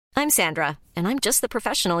I'm Sandra, and I'm just the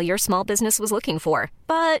professional your small business was looking for.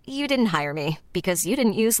 But you didn't hire me because you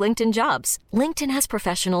didn't use LinkedIn Jobs. LinkedIn has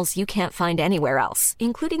professionals you can't find anywhere else,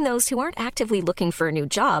 including those who aren't actively looking for a new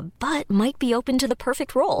job, but might be open to the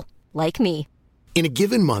perfect role, like me. In a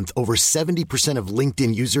given month, over 70% of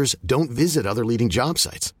LinkedIn users don't visit other leading job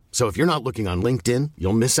sites. So if you're not looking on LinkedIn,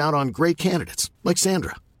 you'll miss out on great candidates like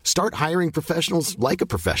Sandra. Start hiring professionals like a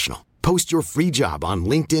professional. Post your free job on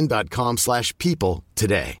linkedin.com/people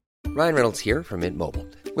today. Ryan Reynolds here from Mint Mobile.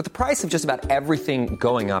 With the price of just about everything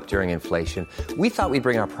going up during inflation, we thought we'd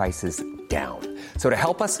bring our prices down. So to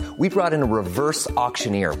help us, we brought in a reverse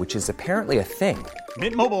auctioneer, which is apparently a thing.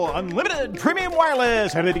 Mint Mobile Unlimited Premium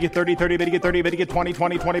Wireless. How to get 30, 30, bit to get 30, bit to get 20,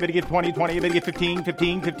 20, 20, bit to get 20, 20, bit to get 15,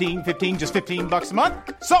 15, 15, 15, just $15 a month?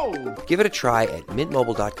 Sold! Give it a try at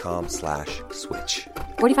mintmobile.com/switch.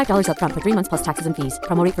 $45 up front for 3 months plus taxes and fees.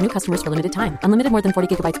 Promo rate for new customers for limited time. Unlimited more than 40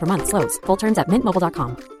 gigabytes per month. Slows full terms at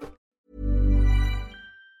mintmobile.com.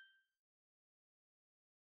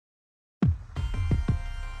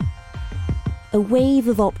 A wave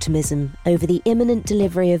of optimism over the imminent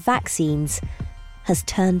delivery of vaccines has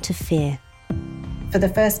turned to fear. For the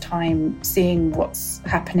first time, seeing what's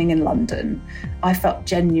happening in London, I felt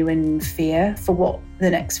genuine fear for what the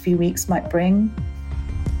next few weeks might bring.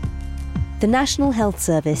 The National Health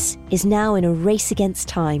Service is now in a race against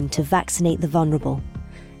time to vaccinate the vulnerable.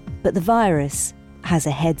 But the virus has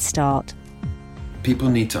a head start. People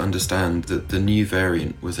need to understand that the new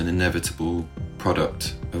variant was an inevitable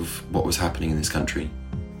product of what was happening in this country.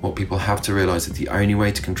 What people have to realise is the only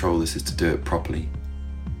way to control this is to do it properly.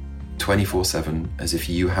 24/7, as if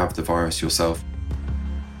you have the virus yourself.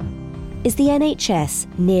 Is the NHS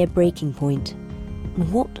near breaking point?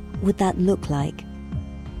 What would that look like?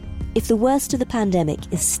 If the worst of the pandemic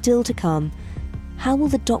is still to come, how will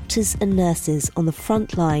the doctors and nurses on the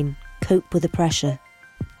front line cope with the pressure?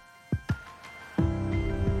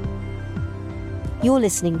 You're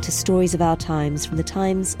listening to Stories of Our Times from The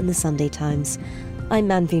Times and The Sunday Times. I'm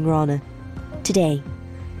Manveen Rana. Today,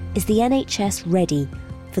 is the NHS ready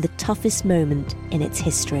for the toughest moment in its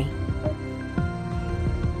history?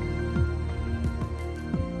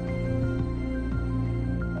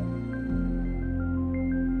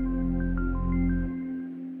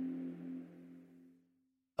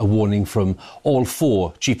 A warning from all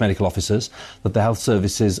 4 chief medical officers that the health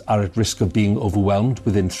services are at risk of being overwhelmed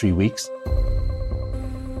within 3 weeks.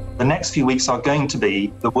 The next few weeks are going to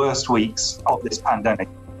be the worst weeks of this pandemic.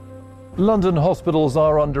 London hospitals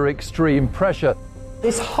are under extreme pressure.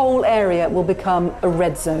 This whole area will become a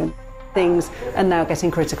red zone. Things are now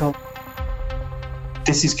getting critical.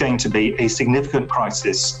 This is going to be a significant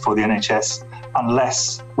crisis for the NHS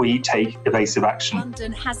unless we take evasive action.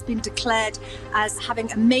 London has been declared as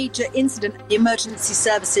having a major incident. The emergency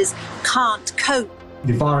services can't cope.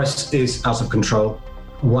 The virus is out of control.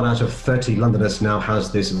 1 out of 30 Londoners now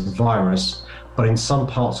has this virus, but in some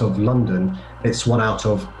parts of London, it's 1 out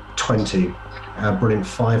of 20. Our brilliant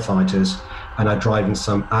firefighters and are driving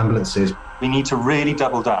some ambulances. We need to really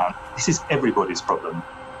double down. This is everybody's problem.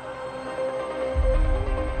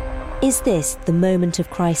 Is this the moment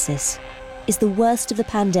of crisis? Is the worst of the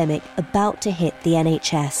pandemic about to hit the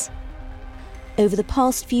NHS? Over the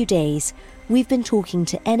past few days, we've been talking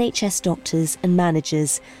to NHS doctors and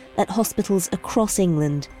managers at hospitals across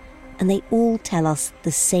England, and they all tell us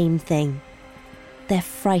the same thing. They're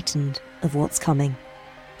frightened of what's coming.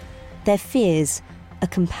 Their fears are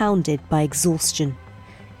compounded by exhaustion.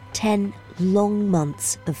 10 long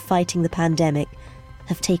months of fighting the pandemic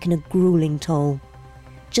have taken a gruelling toll,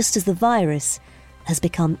 just as the virus has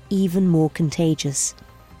become even more contagious.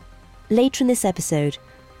 Later in this episode,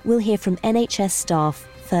 we'll hear from NHS staff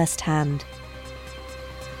firsthand.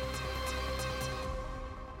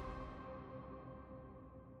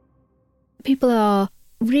 People are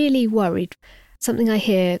really worried. Something I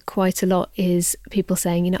hear quite a lot is people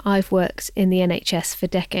saying, I've worked in the NHS for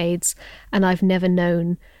decades and I've never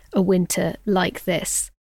known a winter like this.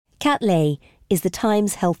 Kat Lay is the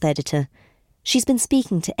Times health editor. She's been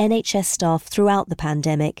speaking to NHS staff throughout the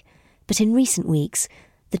pandemic, but in recent weeks,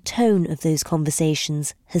 the tone of those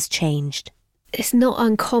conversations has changed. It's not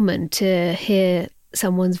uncommon to hear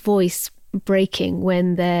someone's voice breaking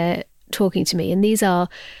when they're talking to me. And these are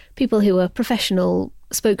people who are professional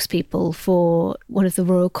spokespeople for one of the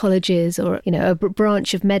Royal Colleges or, a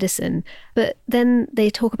branch of medicine. But then they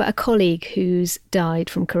talk about a colleague who's died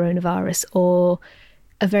from coronavirus or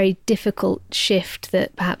a very difficult shift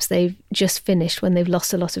that perhaps they've just finished when they've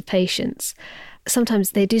lost a lot of patients.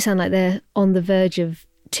 Sometimes they do sound like they're on the verge of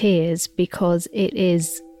tears because it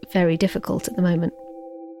is very difficult at the moment.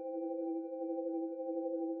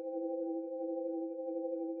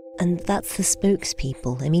 and that's the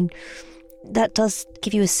spokespeople. I mean, that does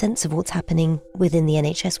give you a sense of what's happening within the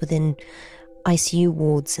NHS, within ICU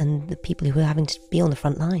wards and the people who are having to be on the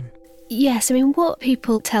front line. Yes, I mean, what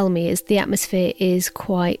people tell me is the atmosphere is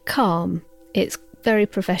quite calm. It's very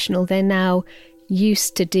professional. They're now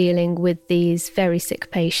used to dealing with these very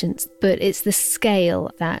sick patients, but it's the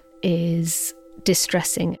scale that is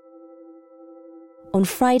distressing. On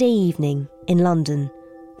Friday evening in London,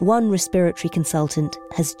 one respiratory consultant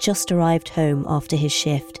has just arrived home after his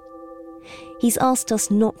shift. He's asked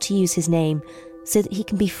us not to use his name so that he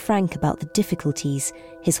can be frank about the difficulties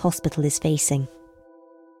his hospital is facing.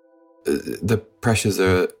 The pressures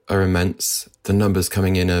are immense. The numbers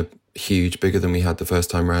coming in are huge, bigger than we had the first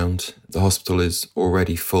time round. The hospital is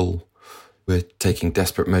already full. We're taking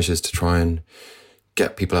desperate measures to try and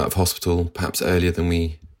get people out of hospital perhaps earlier than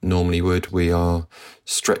we normally would. We are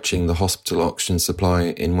stretching the hospital oxygen supply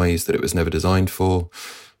in ways that it was never designed for.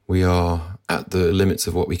 We are at the limits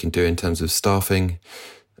of what we can do in terms of staffing,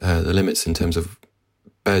 the limits in terms of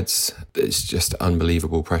beds. It's just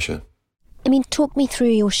unbelievable pressure. I mean, talk me through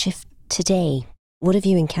your shift today. What have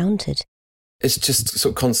you encountered? It's just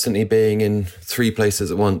sort of constantly being in 3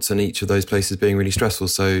 places at once and each of those places being really stressful.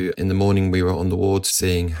 So in the morning we were on the ward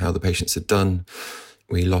seeing how the patients had done.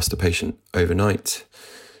 We lost a patient overnight.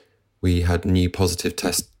 We had new positive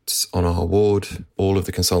tests on our ward. All of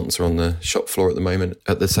the consultants are on the shop floor at the moment.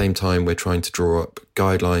 At the same time, we're trying to draw up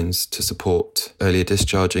guidelines to support earlier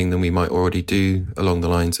discharging than we might already do along the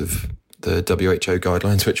lines of the WHO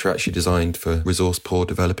guidelines, which are actually designed for resource-poor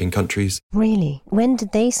developing countries. Really? When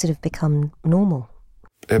did they sort of become normal?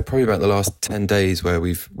 Probably about the last 10 days where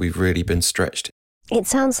we've really been stretched. It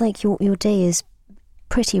sounds like your day is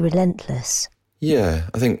pretty relentless. Yeah,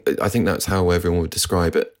 I think that's how everyone would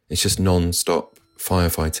describe it. It's just non-stop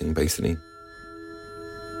firefighting, basically.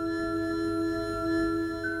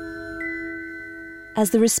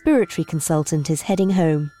 As the respiratory consultant is heading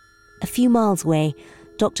home, a few miles away,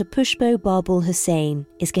 Dr. Pushbo Babul Hussain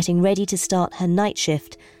is getting ready to start her night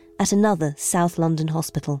shift at another South London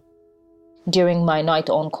hospital. During my night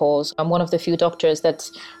on-calls, I'm one of the few doctors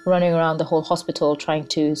that's running around the whole hospital trying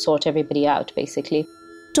to sort everybody out, basically.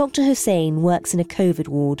 Dr. Hussain works in a COVID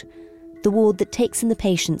ward, the ward that takes in the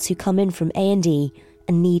patients who come in from A&E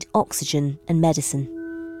and need oxygen and medicine.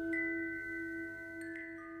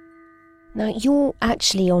 Now, you're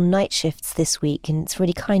actually on night shifts this week, and it's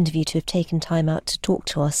really kind of you to have taken time out to talk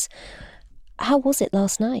to us. How was it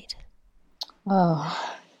last night?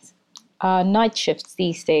 Night shifts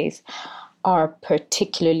these days are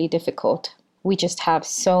particularly difficult. We just have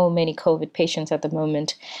so many COVID patients at the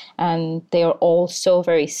moment, and they are all so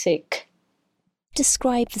very sick.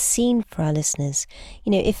 Describe the scene for our listeners.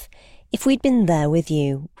 You know, if we'd been there with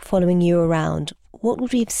you, following you around, what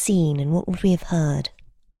would we have seen and what would we have heard?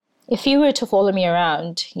 If you were to follow me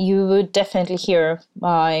around, you would definitely hear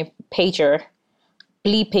my pager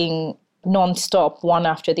bleeping non-stop, one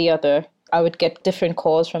after the other. I would get different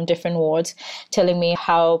calls from different wards telling me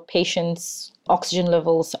how patients' oxygen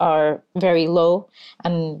levels are very low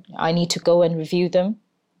and I need to go and review them.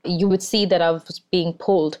 You would see that I was being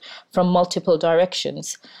pulled from multiple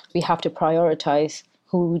directions. We have to prioritize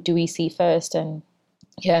who do we see first, and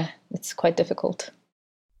yeah, it's quite difficult.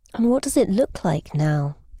 And what does it look like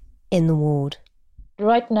now in the ward?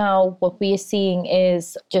 Right now, what we are seeing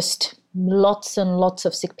is just lots and lots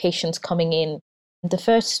of sick patients coming in. The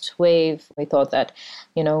first wave, we thought that,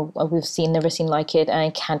 we've never seen like it and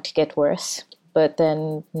it can't get worse. But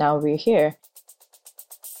then now we're here.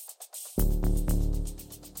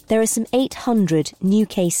 There are some 800 new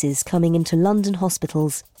cases coming into London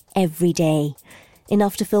hospitals every day,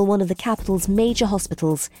 enough to fill one of the capital's major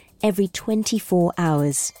hospitals every 24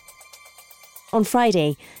 hours. On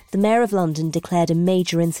Friday, the Mayor of London declared a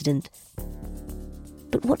major incident.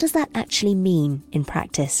 But what does that actually mean in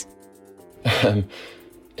practice?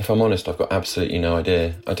 If I'm honest, I've got absolutely no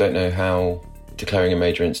idea. I don't know how declaring a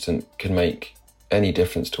major incident can make any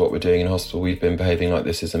difference to what we're doing in hospital. We've been behaving like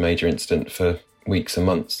this is a major incident for weeks and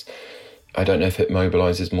months. I don't know if it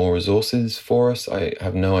mobilises more resources for us. I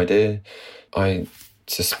have no idea. I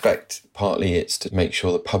suspect partly it's to make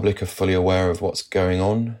sure the public are fully aware of what's going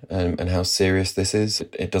on and how serious this is.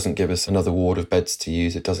 It doesn't give us another ward of beds to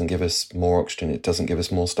use. It doesn't give us more oxygen. It doesn't give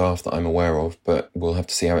us more staff that I'm aware of, but we'll have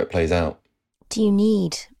to see how it plays out. Do you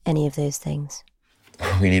need any of those things?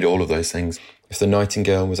 We need all of those things. If the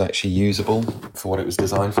Nightingale was actually usable for what it was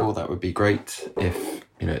designed for, that would be great. If,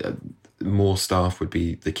 more staff would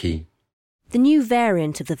be the key. The new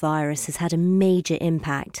variant of the virus has had a major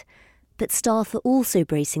impact, but staff are also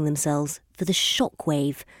bracing themselves for the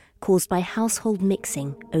shockwave caused by household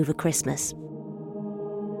mixing over Christmas.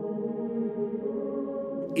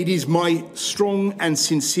 It is my strong and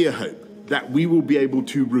sincere hope that we will be able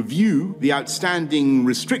to review the outstanding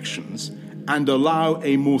restrictions and allow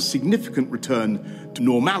a more significant return to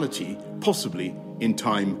normality, possibly in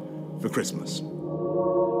time for Christmas.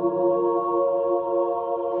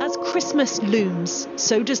 As Christmas looms,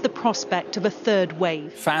 so does the prospect of a third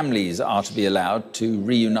wave. Families are to be allowed to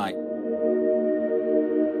reunite.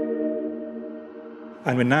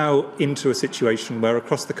 And we're now into a situation where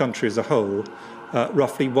across the country as a whole,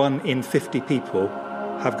 roughly 1 in 50 people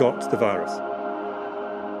have got the virus.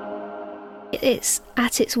 It's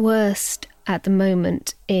at its worst at the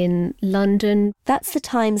moment in London. That's the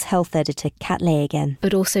Times health editor, Kat Lay again.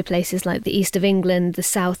 But also places like the east of England, the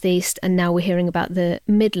southeast, and now we're hearing about the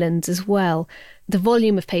Midlands as well. The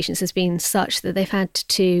volume of patients has been such that they've had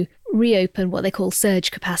to reopen what they call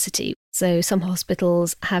surge capacity. So some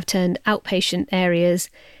hospitals have turned outpatient areas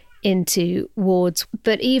into wards,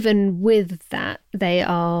 but even with that, they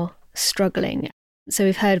are struggling. So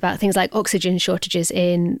we've heard about things like oxygen shortages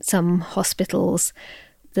in some hospitals.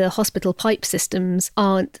 The hospital pipe systems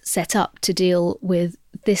aren't set up to deal with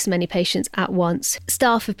this many patients at once.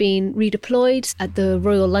 Staff have been redeployed at the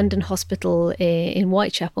Royal London Hospital in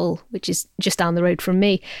Whitechapel, which is just down the road from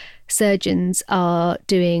me. Surgeons are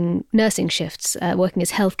doing nursing shifts, working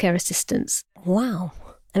as healthcare assistants. Wow.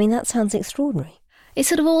 I mean, that sounds extraordinary. It's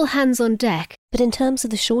sort of all hands on deck. But in terms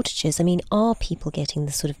of the shortages, I mean, are people getting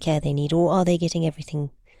the sort of care they need, or are they getting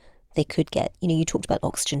everything they could get? You know, you talked about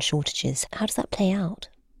oxygen shortages. How does that play out?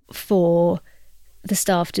 For the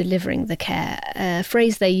staff delivering the care, a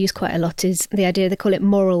phrase they use quite a lot is the idea, they call it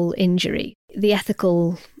moral injury. The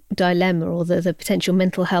ethical dilemma or the potential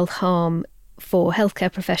mental health harm for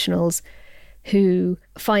healthcare professionals who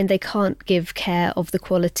find they can't give care of the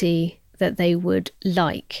quality that they would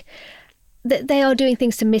like. They are doing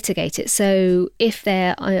things to mitigate it. So if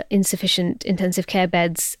there are insufficient intensive care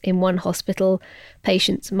beds in one hospital,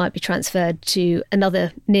 patients might be transferred to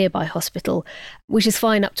another nearby hospital, which is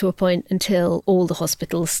fine up to a point until all the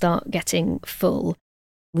hospitals start getting full.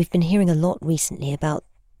 We've been hearing a lot recently about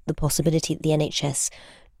the possibility that the NHS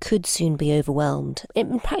could soon be overwhelmed.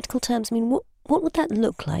 In practical terms, I mean, what would that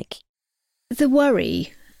look like? The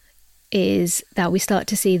worry is that we start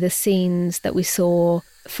to see the scenes that we saw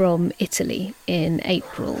from Italy in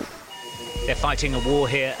April. They're fighting a war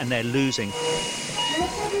here and they're losing.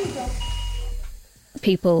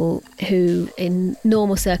 People who in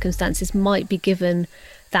normal circumstances might be given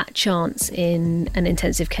that chance in an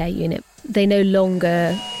intensive care unit, they no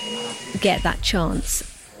longer get that chance.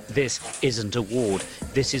 This isn't a ward,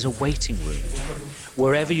 this is a waiting room.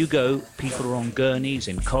 Wherever you go, people are on gurneys,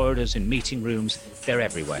 in corridors, in meeting rooms, they're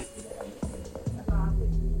everywhere.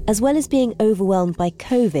 As well as being overwhelmed by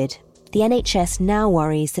COVID, the NHS now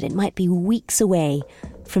worries that it might be weeks away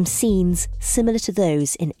from scenes similar to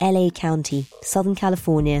those in LA County, Southern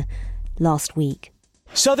California, last week.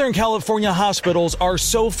 Southern California hospitals are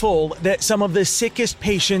so full that some of the sickest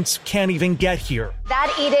patients can't even get here.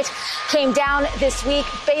 That edict came down this week,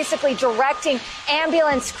 basically directing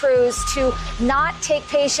ambulance crews to not take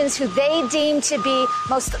patients who they deem to be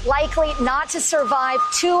most likely not to survive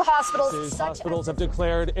to hospitals. Hospitals have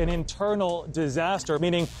declared an internal disaster,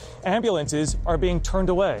 meaning ambulances are being turned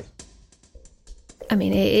away. I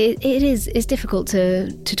mean, it's difficult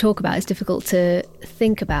to talk about. It's difficult to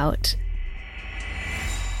think about.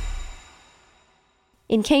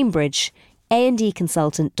 In Cambridge, A&E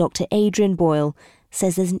consultant Dr. Adrian Boyle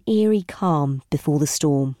says there's an eerie calm before the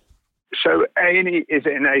storm. So A&E is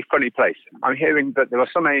in a funny place. I'm hearing that there are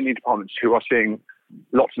some A&E departments who are seeing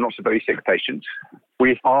lots and lots of very sick patients.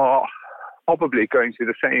 We are probably going through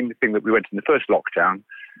the same thing that we went in the first lockdown,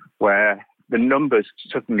 where the numbers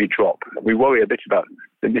suddenly drop. We worry a bit about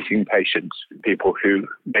the missing patients, people who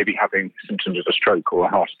may be having symptoms of a stroke or a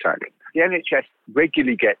heart attack. The NHS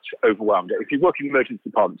regularly gets overwhelmed. If you work in emergency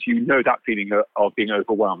departments, you know that feeling of being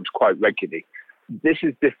overwhelmed quite regularly. This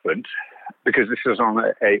is different because this is on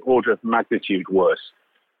an order of magnitude worse.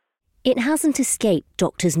 It hasn't escaped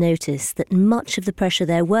doctors' notice that much of the pressure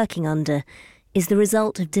they're working under is the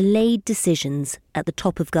result of delayed decisions at the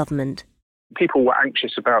top of government. People were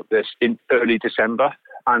anxious about this in early December,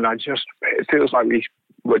 and it feels like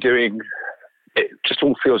it just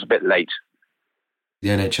all feels a bit late. The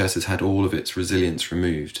NHS has had all of its resilience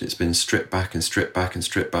removed. It's been stripped back and stripped back and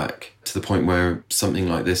stripped back to the point where something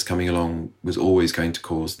like this coming along was always going to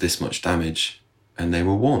cause this much damage, and they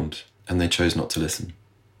were warned, and they chose not to listen.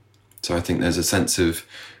 So I think there's a sense of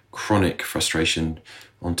chronic frustration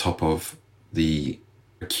on top of the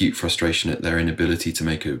acute frustration at their inability to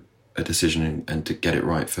make a decision and to get it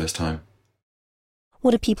right first time.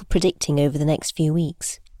 What are people predicting over the next few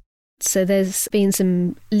weeks? So there's been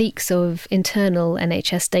some leaks of internal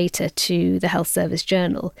NHS data to the Health Service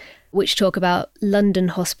Journal, which talk about London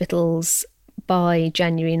hospitals by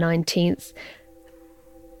January 19th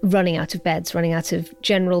running out of beds, running out of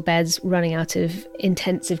general beds, running out of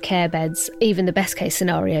intensive care beds, even the best case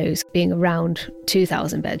scenarios being around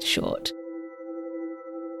 2,000 beds short.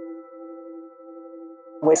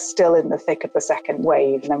 We're still in the thick of the second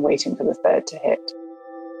wave and then waiting for the third to hit.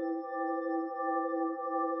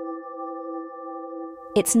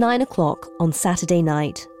 It's 9 o'clock on Saturday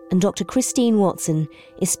night, and Dr. Christine Watson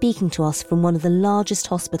is speaking to us from one of the largest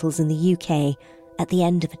hospitals in the UK at the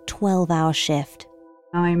end of a 12-hour shift.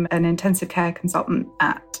 I'm an intensive care consultant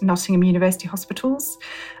at Nottingham University Hospitals.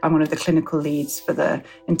 I'm one of the clinical leads for the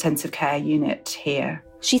intensive care unit here.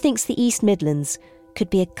 She thinks the East Midlands could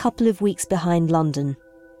be a couple of weeks behind London,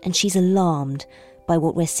 and she's alarmed by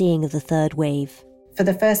what we're seeing of the third wave. For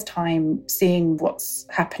the first time, seeing what's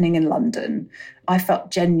happening in London, I felt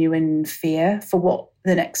genuine fear for what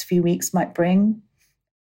the next few weeks might bring.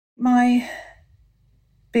 My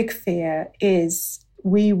big fear is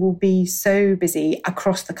we will be so busy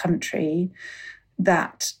across the country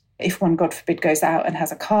that if one, God forbid, goes out and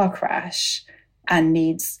has a car crash and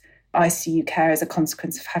needs ICU care as a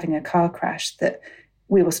consequence of having a car crash, that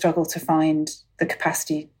we will struggle to find the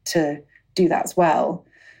capacity to do that as well.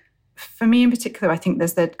 For me in particular, I think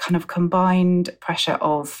there's the kind of combined pressure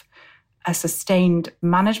of a sustained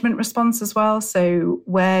management response as well. So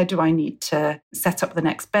where do I need to set up the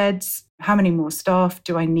next beds? How many more staff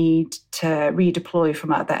do I need to redeploy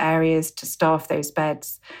from other areas to staff those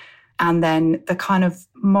beds? And then the kind of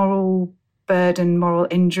moral burden, moral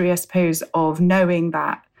injury, I suppose, of knowing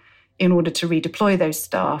that in order to redeploy those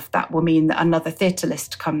staff, that will mean that another theatre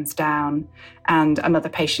list comes down and another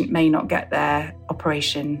patient may not get their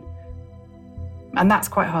operation. And that's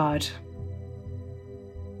quite hard.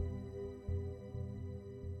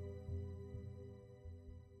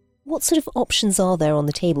 What sort of options are there on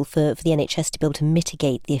the table for the NHS to be able to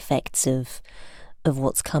mitigate the effects of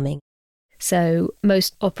what's coming? So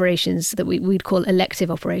most operations that we'd call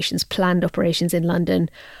elective operations, planned operations in London,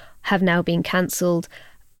 have now been cancelled.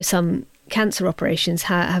 Some cancer operations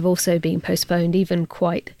have also been postponed, even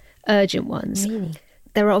quite urgent ones. Really?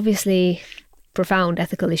 There are obviously profound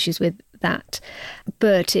ethical issues with that,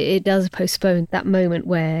 but it does postpone that moment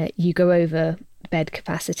where you go over bed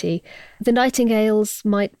capacity. The Nightingales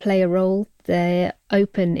might play a role. They're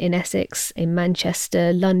open in Essex, in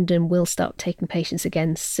Manchester. London will start taking patients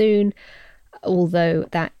again soon, although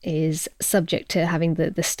that is subject to having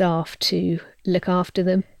the staff to look after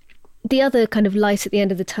them. The other kind of light at the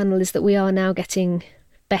end of the tunnel is that we are now getting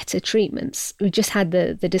better treatments. We just had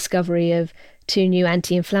the discovery of 2 new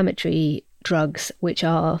anti-inflammatory drugs, which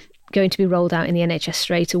are going to be rolled out in the NHS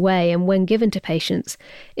straight away. And when given to patients,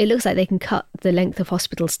 it looks like they can cut the length of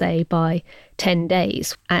hospital stay by 10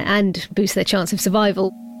 days and boost their chance of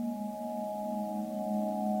survival.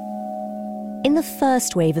 In the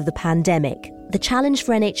first wave of the pandemic, the challenge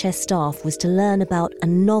for NHS staff was to learn about a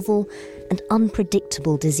novel and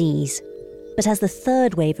unpredictable disease. But as the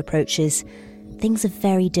third wave approaches, things are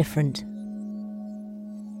very different.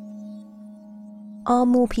 Are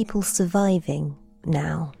more people surviving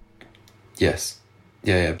now? Yes.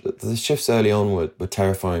 Yeah. The shifts early on were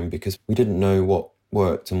terrifying because we didn't know what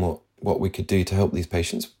worked and what we could do to help these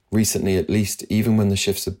patients. Recently, at least, even when the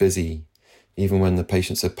shifts are busy, even when the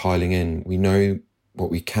patients are piling in, we know what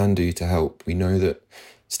we can do to help. We know that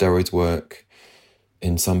steroids work.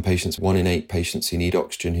 In some patients, 1 in 8 patients who need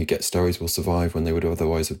oxygen who get steroids will survive when they would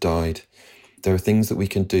otherwise have died. There are things that we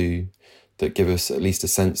can do that give us at least a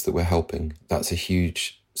sense that we're helping. That's a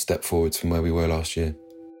huge step forwards from where we were last year.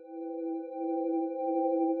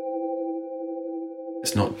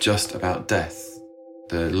 It's not just about death.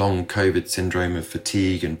 The long COVID syndrome of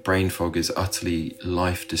fatigue and brain fog is utterly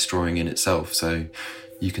life-destroying in itself. So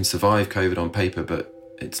you can survive COVID on paper, but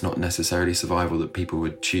it's not necessarily survival that people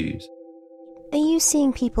would choose. Are you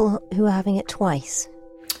seeing people who are having it twice?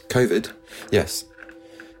 COVID? Yes.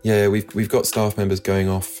 Yeah, we've got staff members going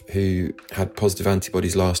off who had positive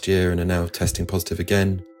antibodies last year and are now testing positive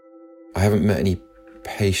again. I haven't met any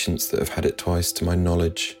patients that have had it twice, to my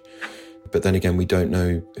knowledge. But then again, we don't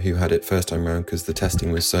know who had it first time round because the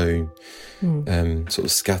testing was so sort of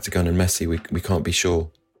scattergun and messy, we can't be sure.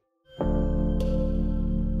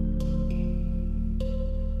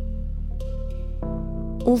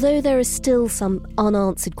 Although there are still some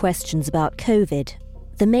unanswered questions about COVID,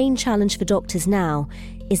 the main challenge for doctors now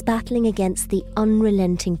is battling against the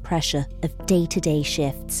unrelenting pressure of day-to-day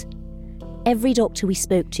shifts. Every doctor we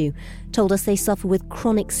spoke to told us they suffer with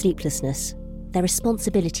chronic sleeplessness, their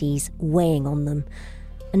responsibilities weighing on them.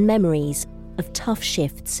 and memories of tough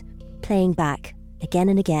shifts playing back again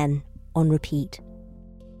and again on repeat.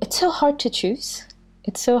 It's so hard to choose.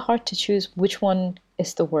 It's so hard to choose which one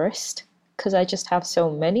is the worst, because I just have so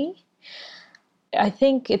many. I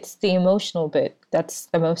think it's the emotional bit that's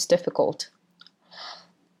the most difficult.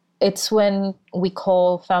 It's when we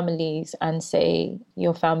call families and say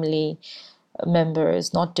your family member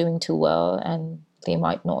is not doing too well and they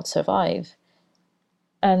might not survive.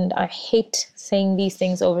 And I hate saying these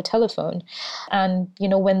things over telephone. And,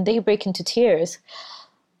 when they break into tears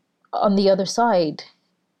on the other side,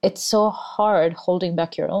 it's so hard holding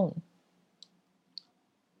back your own.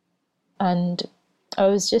 And I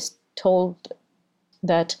was just told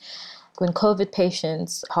that when COVID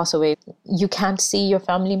patients pass away, you can't see your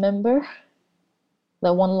family member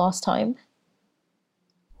the one last time.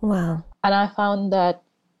 Wow. And I found that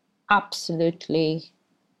absolutely,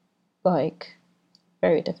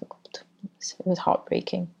 very difficult. It was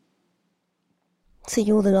heartbreaking. So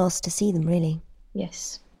you're the last to see them, really?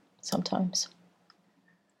 Yes, sometimes.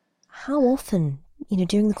 How often,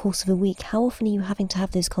 during the course of a week, how often are you having to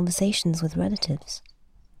have those conversations with relatives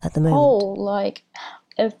at the moment?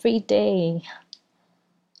 Every day.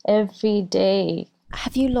 Every day.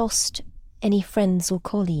 Have you lost any friends or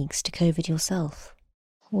colleagues to COVID yourself?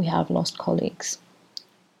 We have lost colleagues.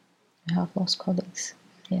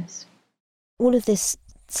 Yes. All of this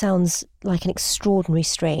sounds like an extraordinary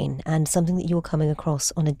strain and something that you're coming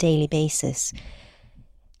across on a daily basis.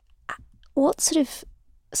 What sort of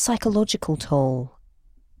psychological toll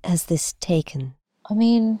has this taken?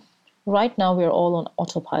 Right now we're all on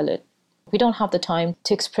autopilot. We don't have the time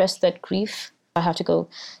to express that grief. I have to go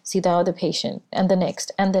see the other patient and the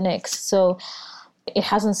next and the next. So it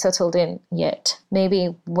hasn't settled in yet.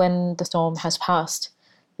 Maybe when the storm has passed,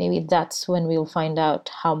 maybe that's when we'll find out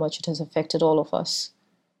how much it has affected all of us.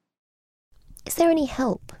 Is there any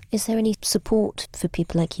help? Is there any support for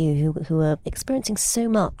people like you who are experiencing so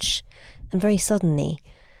much and very suddenly?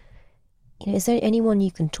 Is there anyone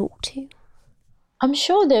you can talk to? I'm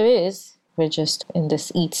sure there is. We're just in this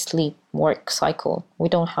eat, sleep, work cycle. We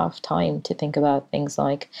don't have time to think about things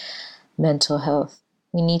like mental health.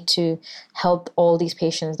 We need to help all these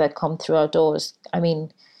patients that come through our doors.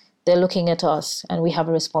 They're looking at us and we have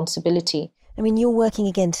a responsibility. You're working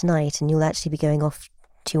again tonight and you'll actually be going off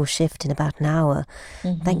to your shift in about an hour.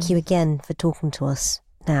 Mm-hmm. Thank you again for talking to us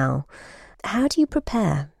now. How do you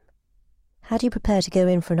prepare? How do you prepare to go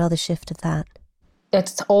in for another shift of that?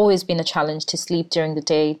 It's always been a challenge to sleep during the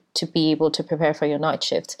day to be able to prepare for your night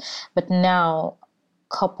shift. But now,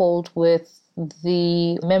 coupled with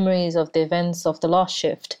the memories of the events of the last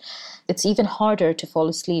shift, it's even harder to fall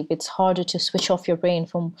asleep. It's harder to switch off your brain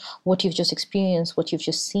from what you've just experienced, what you've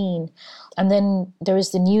just seen. And then there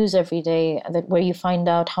is the news every day where you find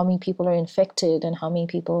out how many people are infected and how many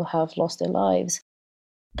people have lost their lives.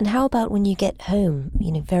 And how about when you get home,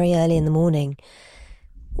 very early in the morning?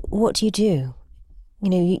 What do you do?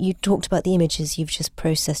 You talked about the images you've just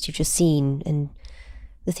processed, you've just seen, and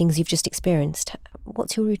the things you've just experienced.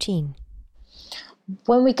 What's your routine?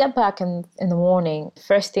 When we get back in the morning,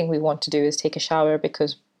 first thing we want to do is take a shower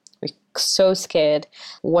because we're so scared.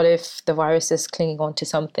 What if the virus is clinging on to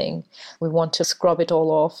something? We want to scrub it all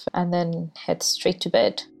off and then head straight to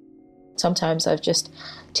bed. Sometimes I've just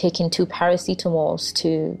taken 2 paracetamols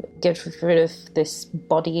to get rid of this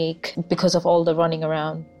body ache because of all the running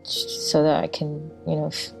around so that I can,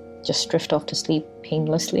 just drift off to sleep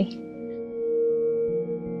painlessly.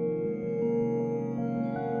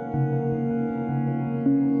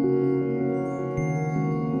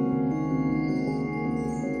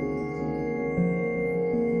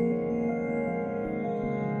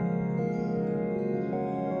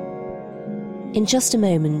 In just a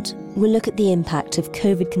moment, we'll look at the impact of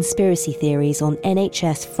COVID conspiracy theories on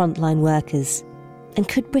NHS frontline workers. And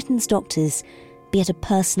could Britain's doctors be at a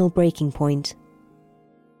personal breaking point?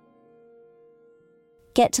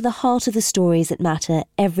 Get to the heart of the stories that matter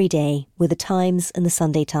every day with The Times and The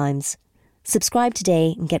Sunday Times. Subscribe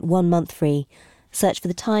today and get 1 month free. Search for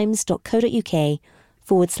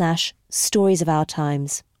thetimes.co.uk/stories of our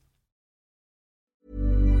times.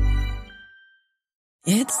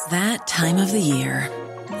 It's that time of the year.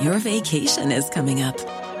 Your vacation is coming up.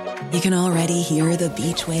 You can already hear the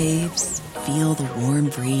beach waves, feel the warm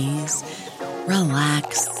breeze,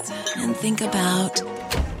 relax, and think about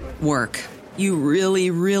work. You really,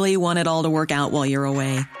 really want it all to work out while you're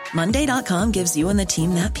away. Monday.com gives you and the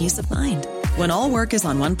team that peace of mind. When all work is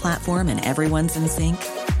on one platform and everyone's in sync,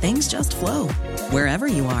 things just flow. Wherever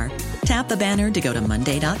you are, tap the banner to go to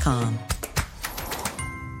Monday.com.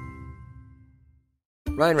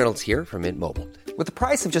 Ryan Reynolds here from Mint Mobile. With the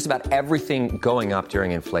price of just about everything going up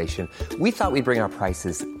during inflation, we thought we'd bring our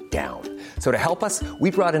prices down. So to help us,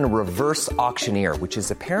 we brought in a reverse auctioneer, which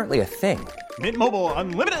is apparently a thing. Mint Mobile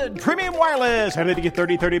Unlimited Premium Wireless. How to get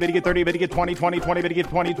 30, 30, bit to get 30, bit to get 20, 20, 20, bit to get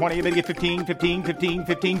 20, 20, bit to get 15, 15, 15,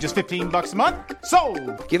 15, just $15 a month?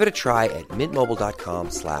 Sold! Give it a try at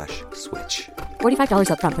mintmobile.com/switch.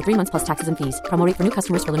 $45 up front for 3 months plus taxes and fees. Promo rate for new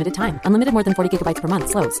customers for limited time. Unlimited more than 40 gigabytes per month.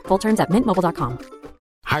 Slows full terms at mintmobile.com.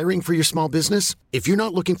 Hiring for your small business? If you're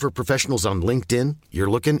not looking for professionals on LinkedIn, you're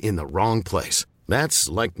looking in the wrong place. That's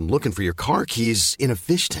like looking for your car keys in a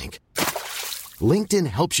fish tank. LinkedIn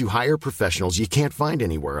helps you hire professionals you can't find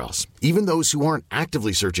anywhere else, even those who aren't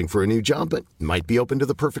actively searching for a new job but might be open to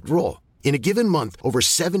the perfect role. In a given month, over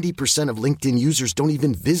 70% of LinkedIn users don't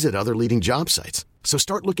even visit other leading job sites. So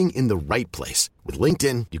start looking in the right place. With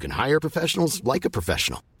LinkedIn, you can hire professionals like a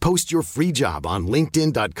professional. Post your free job on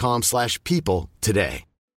linkedin.com/people today.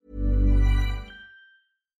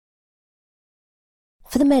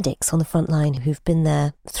 For the medics on the front line who've been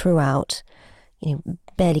there throughout,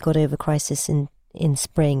 barely got over crisis in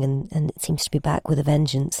spring and it seems to be back with a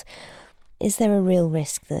vengeance, is there a real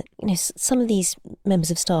risk that, some of these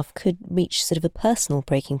members of staff could reach sort of a personal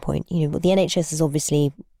breaking point? The NHS is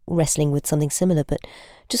obviously wrestling with something similar, but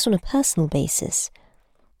just on a personal basis,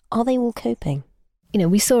 are they all coping?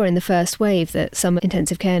 We saw in the first wave that some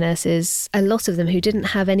intensive care nurses, a lot of them who didn't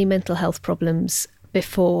have any mental health problems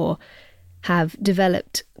before, have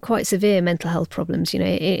developed quite severe mental health problems,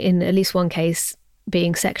 in at least one case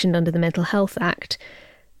being sectioned under the Mental Health Act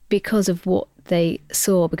because of what they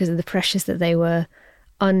saw, because of the pressures that they were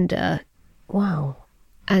under. Wow.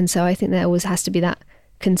 And so I think there always has to be that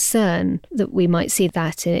concern that we might see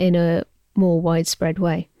that in a more widespread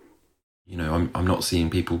way. I'm not seeing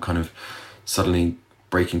people kind of suddenly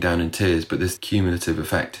breaking down in tears, but this cumulative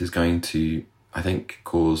effect is going to, I think,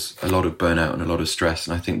 cause a lot of burnout and a lot of stress.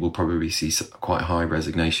 And I think we'll probably see quite high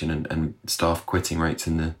resignation and staff quitting rates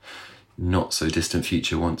in the not so distant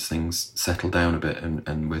future once things settle down a bit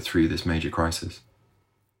and we're through this major crisis.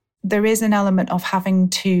 There is an element of having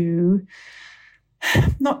to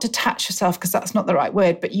not detach yourself, because that's not the right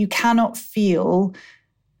word, but you cannot feel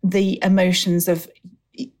the emotions of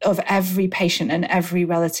every patient and every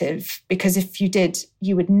relative, because if you did,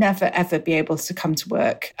 you would never, ever be able to come to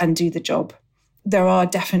work and do the job. There are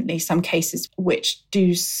definitely some cases which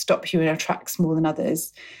do stop you in your tracks more than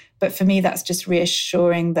others. But for me, that's just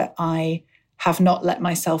reassuring that I have not let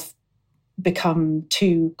myself become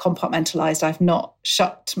too compartmentalized. I've not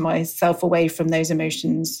shut myself away from those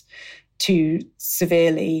emotions too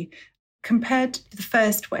severely. Compared to the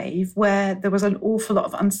first wave, where there was an awful lot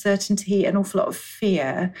of uncertainty, an awful lot of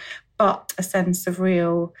fear, but a sense of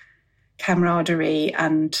real camaraderie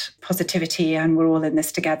and positivity, and we're all in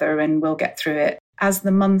this together and we'll get through it. As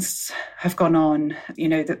the months have gone on,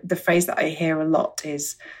 the phrase that I hear a lot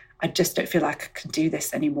is, I just don't feel like I can do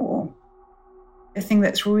this anymore. The thing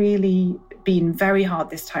that's really been very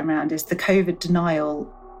hard this time around is the COVID denial.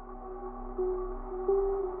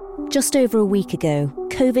 Just over a week ago,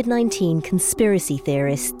 COVID-19 conspiracy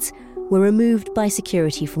theorists were removed by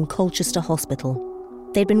security from Colchester Hospital.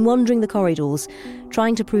 They'd been wandering the corridors,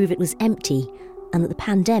 trying to prove it was empty and that the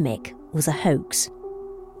pandemic was a hoax.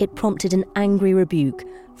 It prompted an angry rebuke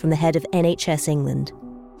from the head of NHS England.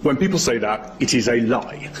 When people say that, it is a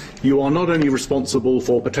lie. You are not only responsible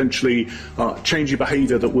for potentially changing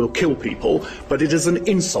behaviour that will kill people, but it is an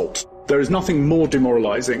insult. There is nothing more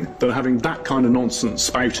demoralising than having that kind of nonsense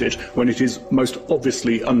spouted when it is most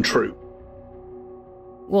obviously untrue.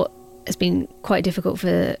 What has been quite difficult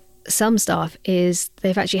for some staff is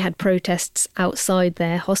they've actually had protests outside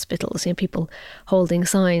their hospitals, people holding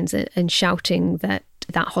signs and shouting that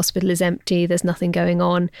hospital is empty, there's nothing going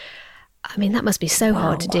on. I mean, that must be so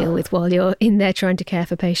hard to deal with while you're in there trying to care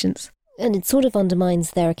for patients. And it sort of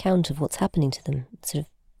undermines their account of what's happening to them. It sort of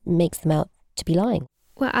makes them out to be lying.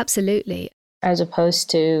 Well, absolutely. As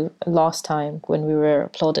opposed to last time when we were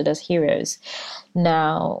applauded as heroes,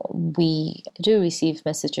 now we do receive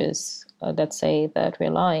messages that say that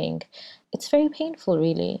we're lying. It's very painful,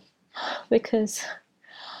 really, because,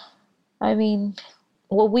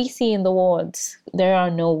 what we see in the wards, there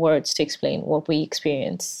are no words to explain what we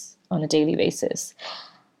experience on a daily basis.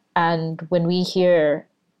 And when we hear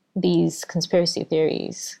these conspiracy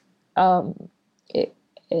theories,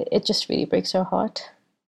 it just really breaks our heart.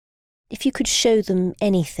 If you could show them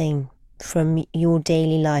anything from your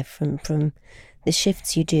daily life, from the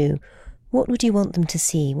shifts you do, what would you want them to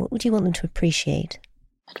see? What would you want them to appreciate?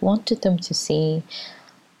 I'd wanted them to see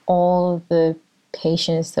all the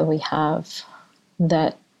patients that we have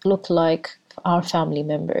that look like our family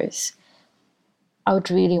members. I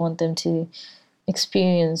would really want them to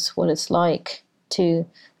experience what it's like to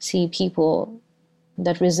see people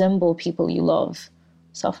that resemble people you love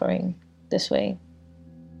suffering this way.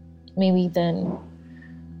 Maybe then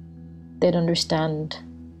they'd understand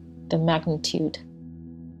the magnitude.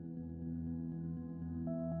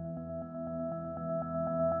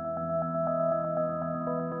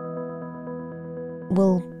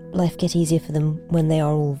 Will life get easier for them when they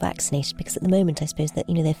are all vaccinated? Because at the moment, I suppose that,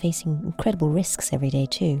 they're facing incredible risks every day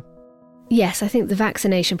too. Yes, I think the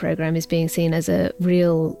vaccination programme is being seen as a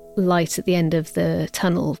real light at the end of the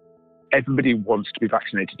tunnel. Everybody wants to be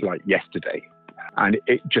vaccinated like yesterday, and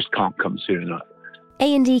it just can't come soon enough.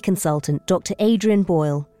 A&E consultant Dr. Adrian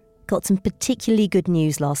Boyle got some particularly good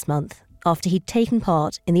news last month after he'd taken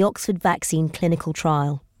part in the Oxford vaccine clinical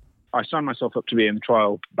trial. I signed myself up to be in the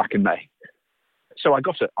trial back in May. So I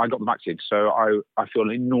got it. I got the vaccine. So I feel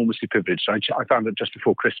enormously privileged. I found it just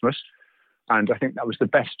before Christmas, and I think that was the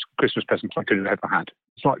best Christmas present I could have ever had.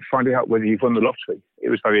 It's like finding out whether you've won the lottery. It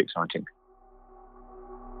was very exciting.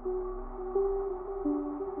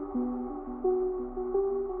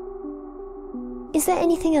 Is there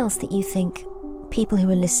anything else that you think people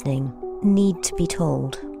who are listening need to be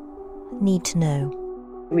told, need to know?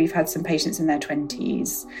 We've had some patients in their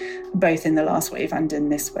 20s, both in the last wave and in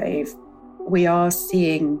this wave. We are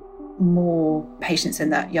seeing more patients in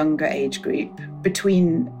that younger age group,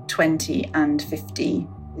 between 20 and 50,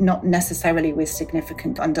 not necessarily with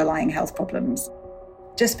significant underlying health problems.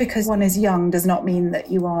 Just because one is young does not mean that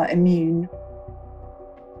you are immune.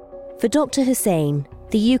 For Dr. Hussain,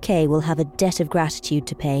 the UK will have a debt of gratitude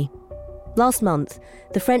to pay. Last month,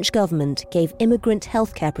 the French government gave immigrant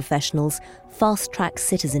healthcare professionals fast-track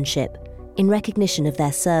citizenship in recognition of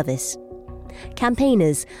their service.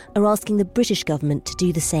 Campaigners are asking the British government to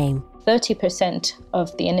do the same. 30%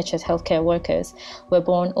 of the NHS healthcare workers were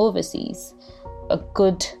born overseas. A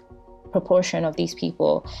good proportion of these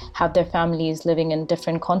people have their families living in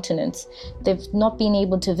different continents. They've not been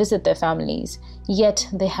able to visit their families, yet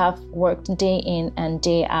they have worked day in and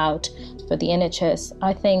day out for the NHS.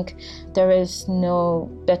 I think there is no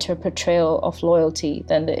better portrayal of loyalty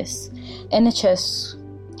than this. NHS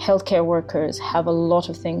healthcare workers have a lot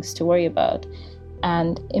of things to worry about,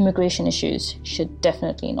 and immigration issues should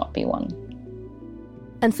definitely not be one.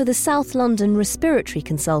 And for the South London respiratory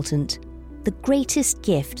consultant, the greatest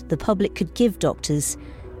gift the public could give doctors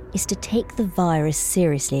is to take the virus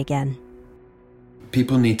seriously again.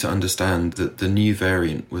 People need to understand that the new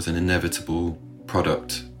variant was an inevitable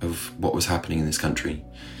product of what was happening in this country.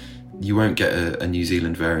 You won't get a New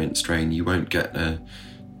Zealand variant strain, you won't get a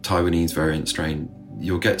Taiwanese variant strain.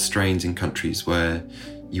 You'll get strains in countries where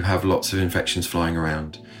you have lots of infections flying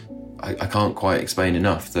around. I can't quite explain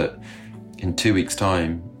enough that in 2 weeks'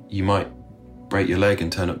 time, you might break your leg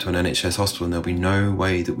and turn up to an NHS hospital and there'll be no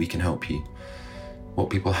way that we can help you. What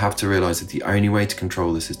people have to realise is the only way to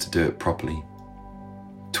control this is to do it properly.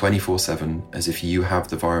 24/7, as if you have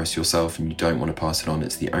the virus yourself and you don't want to pass it on.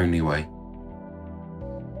 It's the only way.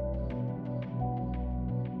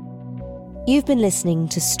 You've been listening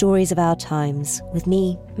to Stories of Our Times with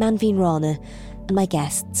me, Manveen Rana, and my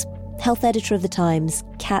guests, health editor of The Times,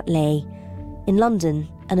 Kat Lay, in London,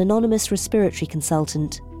 an anonymous respiratory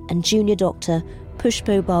consultant, and junior doctor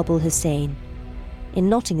Pushpo Babul Hussain. In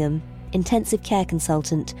Nottingham, intensive care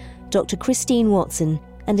consultant Dr. Christine Watson,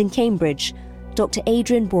 and in Cambridge, Dr.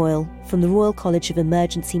 Adrian Boyle from the Royal College of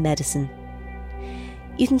Emergency Medicine.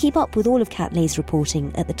 You can keep up with all of Kat Lay's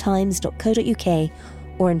reporting at thetimes.co.uk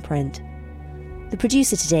or in print. The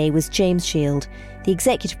producer today was James Shield, the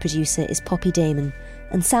executive producer is Poppy Damon,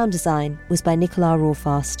 and sound design was by Nicola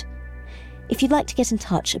Rawfast. If you'd like to get in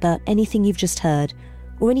touch about anything you've just heard,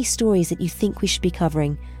 or any stories that you think we should be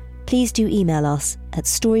covering, please do email us at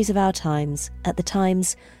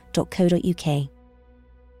storiesofourtimes@thetimes.co.uk.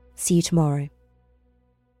 See you tomorrow.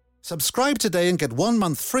 Subscribe today and get 1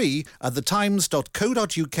 month free at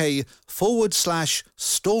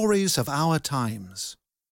thetimes.co.uk/stories of our times.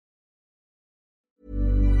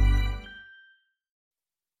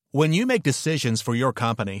 When you make decisions for your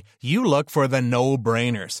company, you look for the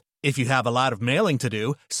no-brainers. If you have a lot of mailing to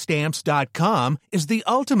do, Stamps.com is the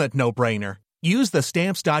ultimate no-brainer. Use the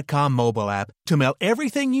Stamps.com mobile app to mail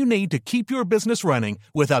everything you need to keep your business running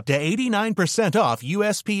with up to 89% off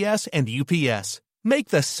USPS and UPS. Make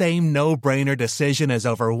the same no-brainer decision as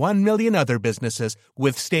over 1 million other businesses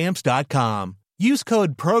with Stamps.com. Use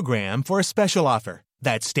code PROGRAM for a special offer.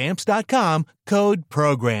 That's Stamps.com, code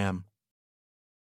PROGRAM.